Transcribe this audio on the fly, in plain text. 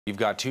You've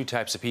got two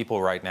types of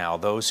people right now,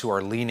 those who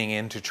are leaning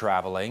into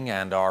traveling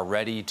and are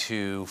ready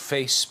to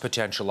face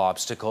potential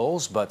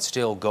obstacles but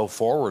still go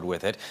forward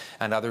with it,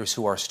 and others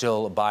who are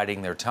still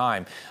biding their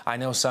time. I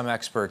know some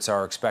experts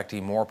are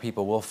expecting more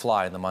people will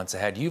fly in the months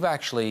ahead. You've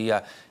actually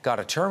got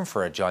a term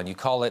for it, John. You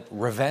call it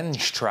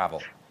revenge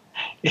travel.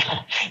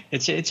 Yeah,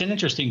 it's an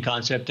interesting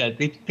concept that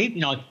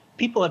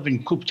people have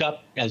been cooped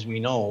up, as we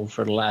know,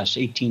 for the last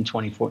 18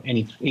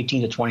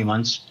 to 20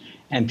 months,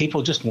 and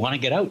people just want to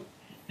get out.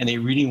 And they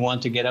really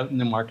want to get out in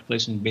the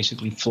marketplace and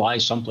basically fly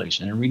someplace.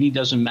 And it really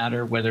doesn't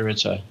matter whether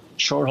it's a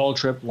short-haul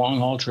trip,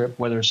 long-haul trip,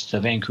 whether it's to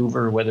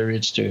Vancouver, whether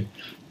it's to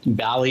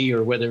Bali,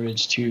 or whether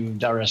it's to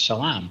Dar es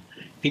Salaam.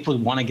 People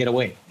want to get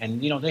away.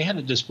 And, they have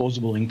a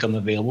disposable income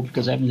available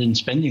because they haven't been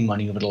spending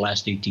money over the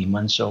last 18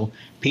 months. So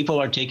people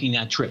are taking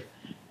that trip.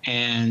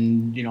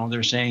 And,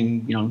 they're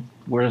saying,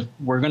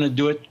 we're going to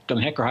do it, come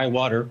heck or high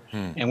water,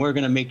 and we're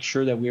going to make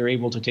sure that we're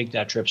able to take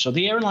that trip. So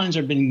the airlines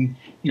have been,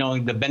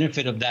 the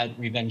benefit of that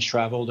revenge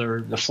travel.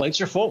 The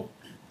flights are full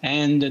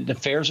and the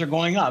fares are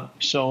going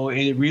up. So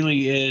it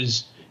really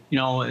is,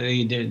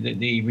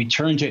 the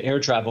return to air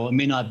travel. It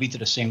may not be to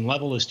the same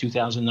level as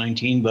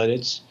 2019, but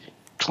it's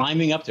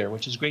climbing up there,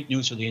 which is great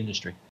news for the industry.